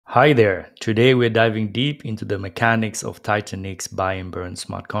Hi there. Today we're diving deep into the mechanics of TitanX Buy and Burn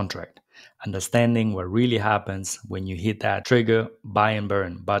smart contract, understanding what really happens when you hit that trigger Buy and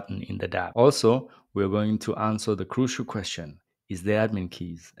Burn button in the dApp. Also, we're going to answer the crucial question: is there admin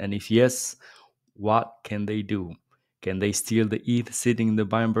keys? And if yes, what can they do? Can they steal the ETH sitting in the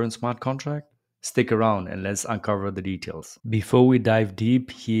Buy and Burn smart contract? Stick around and let's uncover the details. Before we dive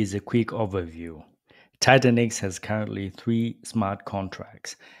deep, here's a quick overview. TitanX has currently 3 smart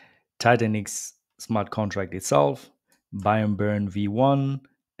contracts: TitanX smart contract itself, Buy&Burn V1,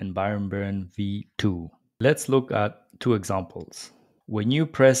 and Buy&Burn V2. Let's look at 2 examples. When you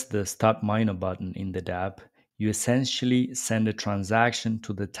press the Start Miner button in the dApp, you essentially send a transaction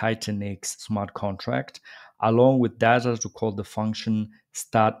to the TitanX smart contract along with data to call the function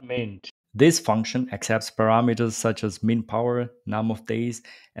Start Mint. This function accepts parameters such as mint power, number of days,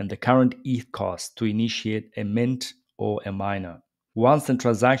 and the current ETH cost to initiate a mint or a miner. Once the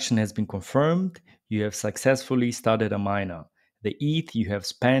transaction has been confirmed, you have successfully started a miner. The ETH you have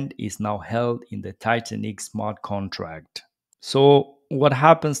spent is now held in the TitanX smart contract. So what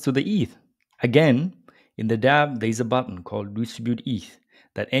happens to the ETH? Again, in the dApp, there is a button called Distribute ETH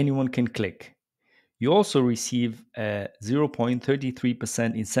that anyone can click. You also receive a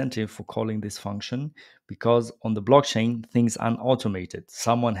 0.33% incentive for calling this function because on the blockchain, things aren't automated.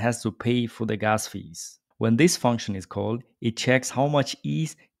 Someone has to pay for the gas fees. When this function is called, it checks how much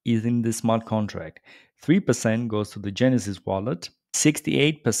ETH is in the smart contract. 3% goes to the Genesis wallet,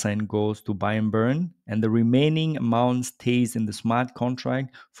 68% goes to Buy and Burn, and the remaining amount stays in the smart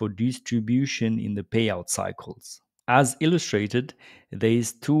contract for distribution in the payout cycles. As illustrated, there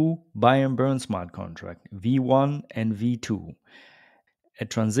is 2 Buy and Burn smart contract, V1 and V2. A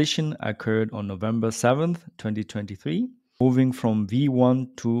transition occurred on November 7th, 2023, moving from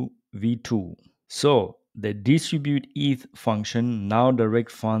V1 to V2. So the distribute ETH function now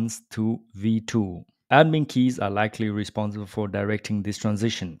directs funds to V2. Admin keys are likely responsible for directing this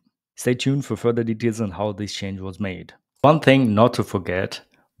transition. Stay tuned for further details on how this change was made. One thing not to forget,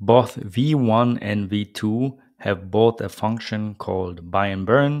 both V1 and V2 have both a function called Buy and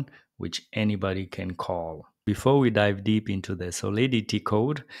Burn, which anybody can call. Before we dive deep into the Solidity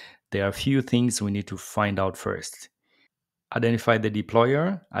Code, there are a few things we need to find out first. Identify the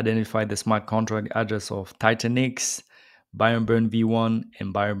deployer, identify the smart contract address of TitanX, Buy and Burn V1,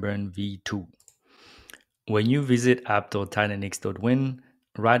 and Buy and Burn V2. When you visit app.titanx.win,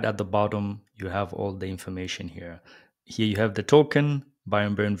 right at the bottom, you have all the information here. Here you have the token, Buy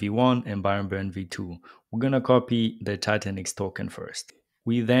and Burn V1 and Buy and Burn V2. We're going to copy the TitanX token first.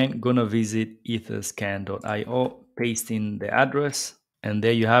 We then going to visit etherscan.io, paste in the address, and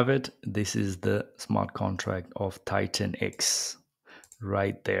there you have it. This is the smart contract of TitanX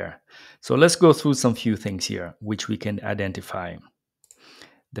right there. So let's go through some few things here, which we can identify.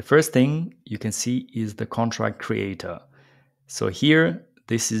 The first thing you can see is the contract creator. So here,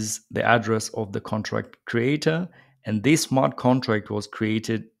 this is the address of the contract creator, and this smart contract was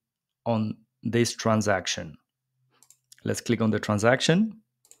created on this transaction. Let's click on the transaction.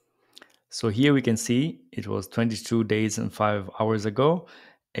 So here we can see it was 22 days and 5 hours ago,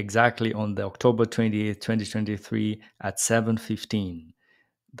 exactly on the October 28th, 2023 at 7:15.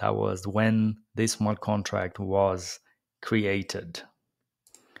 That was when this smart contract was created.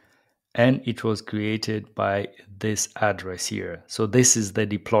 And it was created by this address here. So this is the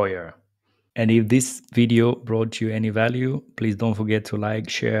deployer. And if this video brought you any value, please don't forget to like,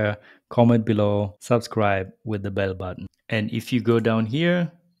 share, comment below, subscribe with the bell button. And if you go down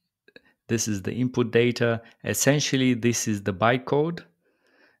here, this is the input data. Essentially, this is the bytecode,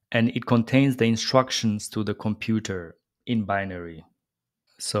 and it contains the instructions to the computer in binary.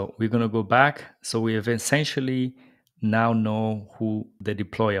 So we're going to go back. So we have essentially now know who the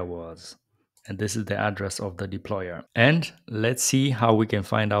deployer was. And this is the address of the deployer. And let's see how we can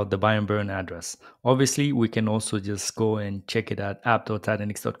find out the Buy and Burn address. Obviously, we can also just go and check it at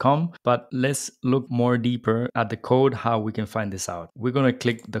app.titanx.com. But let's look more deeper at the code, how we can find this out. We're going to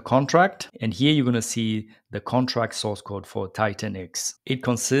click the contract. And here you're going to see the contract source code for TitanX. It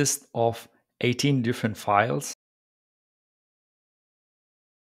consists of 18 different files.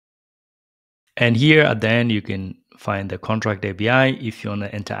 And here at the end, you can find the contract API if you want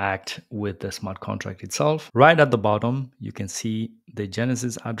to interact with the smart contract itself. Right at the bottom, you can see the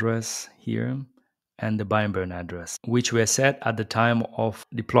Genesis address here and the Buy and Burn address, which were set at the time of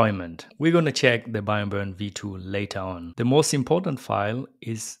deployment. We're going to check the Buy and Burn V2 later on. The most important file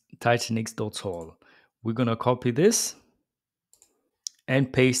is titanx.sol. We're going to copy this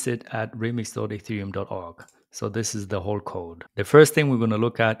and paste it at remix.ethereum.org. So this is the whole code. The first thing we're going to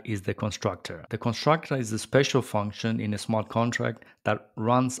look at is the constructor. The constructor is a special function in a smart contract that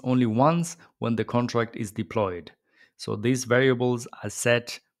runs only once when the contract is deployed. So these variables are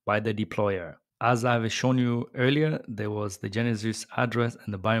set by the deployer. As I've shown you earlier, there was the Genesis address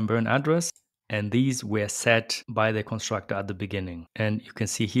and the buy and burn address, and these were set by the constructor at the beginning. And you can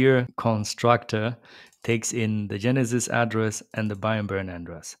see here, constructor takes in the Genesis address and the buy and burn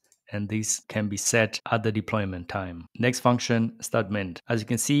address, and these can be set at the deployment time. Next function, start mint. As you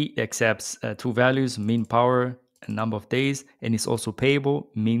can see, it accepts two values, mean power and number of days, and it's also payable,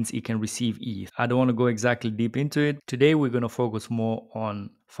 means it can receive ETH. I don't want to go exactly deep into it. Today, we're going to focus more on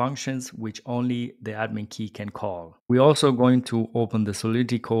functions which only the admin key can call. We're also going to open the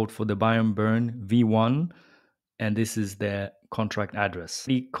Solidity code for the buy and burn v1, and this is the contract address.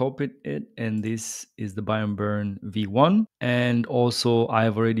 We copied it, and this is the buy and burn v1, and also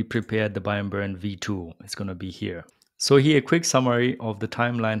I've already prepared the buy and burn v2. It's going to be here. So here a quick summary of the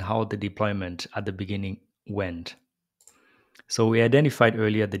timeline, how the deployment at the beginning went. So we identified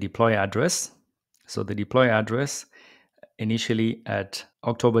earlier the deploy address. So the deploy address initially at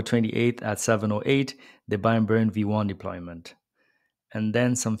October 28th at 7:08, the buy and burn v1 deployment. And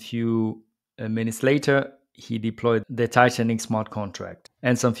then some few minutes later, he deployed the TitanX smart contract.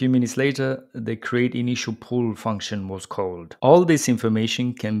 And some few minutes later, the create initial pool function was called. All this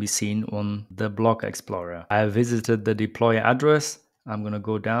information can be seen on the block explorer. I have visited the deploy address. I'm going to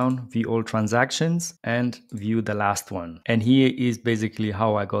go down, view all transactions, and view the last one. And here is basically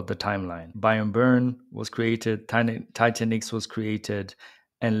how I got the timeline. Buy and burn was created, TitanX was created,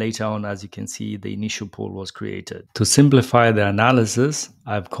 and later on, as you can see, the initial pool was created. To simplify the analysis,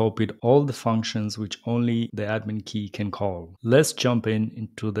 I've copied all the functions which only the admin key can call. Let's jump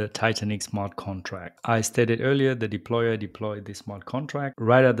into the TitanX smart contract. I stated earlier, the deployer deployed the smart contract.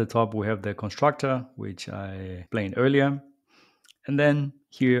 Right at the top, we have the constructor, which I explained earlier. And then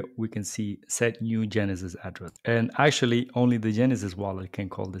here we can see set new Genesis address. And actually, only the Genesis wallet can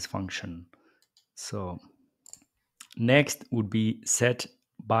call this function. So next would be set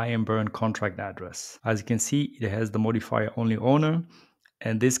buy and burn contract address. As you can see, it has the modifier only owner,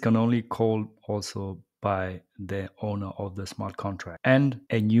 and this can only call also by the owner of the smart contract. And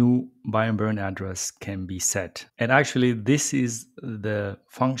a new buy and burn address can be set. And actually, this is the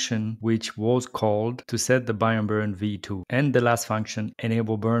function which was called to set the buy and burn v2. And the last function,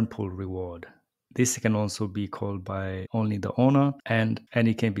 enable burn pool reward. This can also be called by only the owner, and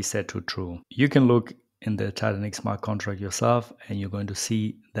it can be set to true. You can look in the TitanX smart contract yourself, and you're going to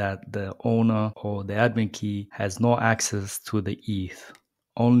see that the owner or the admin key has no access to the ETH.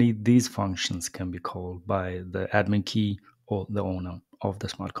 Only these functions can be called by the admin key or the owner of the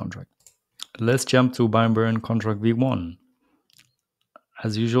smart contract. Let's jump to buy and burn contract v1.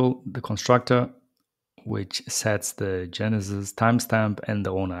 As usual, the constructor, which sets the Genesis timestamp and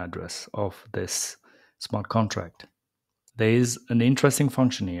the owner address of this smart contract. There is an interesting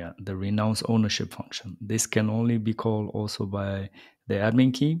function here, the renounce ownership function. This can only be called also by the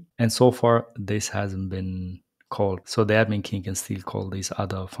admin key, and so far this hasn't been called. So the admin key can still call this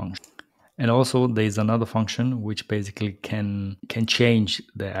other function. And also there is another function which basically can change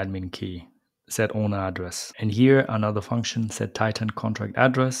the admin key, set owner address. And here another function, set Titan contract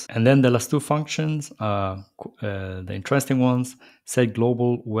address. And then the last two functions are the interesting ones, set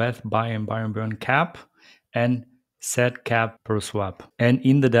global WETH buy and burn cap, and set cap per swap. And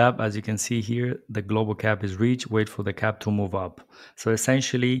in the dApp, as you can see here, the global cap is reached, wait for the cap to move up. So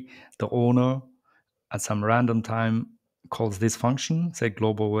essentially the owner at some random time calls this function, set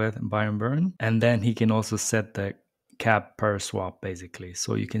global WETH buy and burn, and then he can also set the cap per swap basically.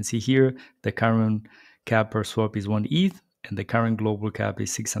 So you can see here the current cap per swap is 1 ETH and the current global cap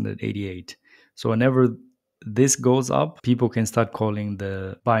is 688. So whenever this goes up, people can start calling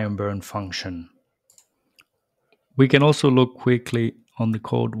the buy and burn function. We can also look quickly on the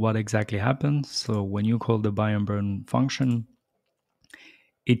code what exactly happens. So when you call the buy and burn function,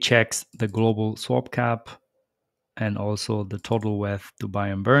 it checks the global swap cap and also the total WETH to buy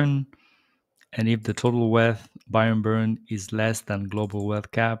and burn. And if the total WETH buy and burn is less than global WETH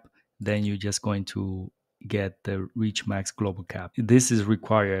cap, then you're just going to get the reach max global cap. This is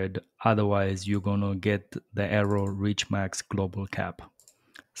required, otherwise you're going to get the error reach max global cap.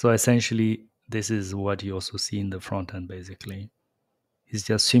 So essentially, this is what you also see in the front end basically. It's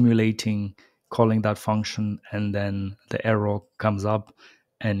just simulating calling that function, and then the error comes up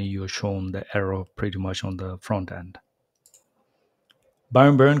and you're shown the error pretty much on the front end. Buy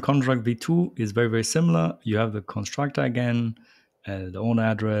and burn contract v2 is very, very similar. You have the constructor again, the owner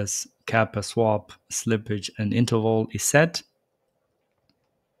address, cap per swap, slippage, and interval is set.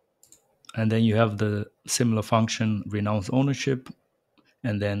 And then you have the similar function renounce ownership,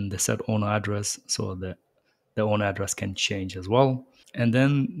 and then the set owner address, so the owner address can change as well. And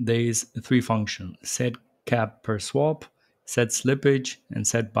then there is three functions: set cap per swap, set slippage, and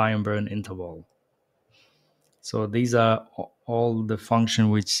set buy and burn interval. So these are all the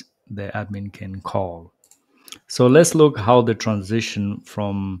function which the admin can call. So let's look how the transition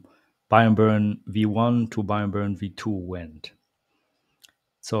from buy and burn v1 to buy and burn v2 went.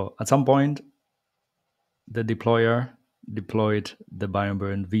 So at some point, the deployer deployed the buy and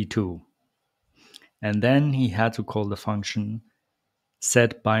burn v2, and then he had to call the function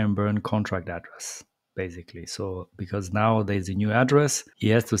set buy and burn contract address, basically. So because now there's a new address, he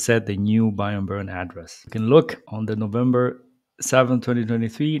has to set the new buy and burn address. You can look on the November 7,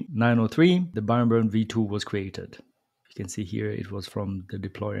 2023, 903, the buy and burn v2 was created. You can see here it was from the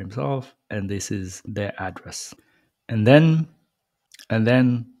deployer himself, and this is their address. And then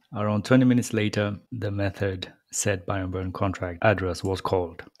around 20 minutes later, the method set buy and burn contract address was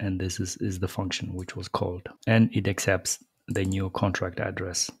called, and this is the function which was called, and it accepts the new contract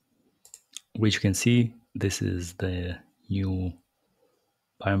address, which you can see this is the new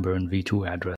buy and burn v2 address.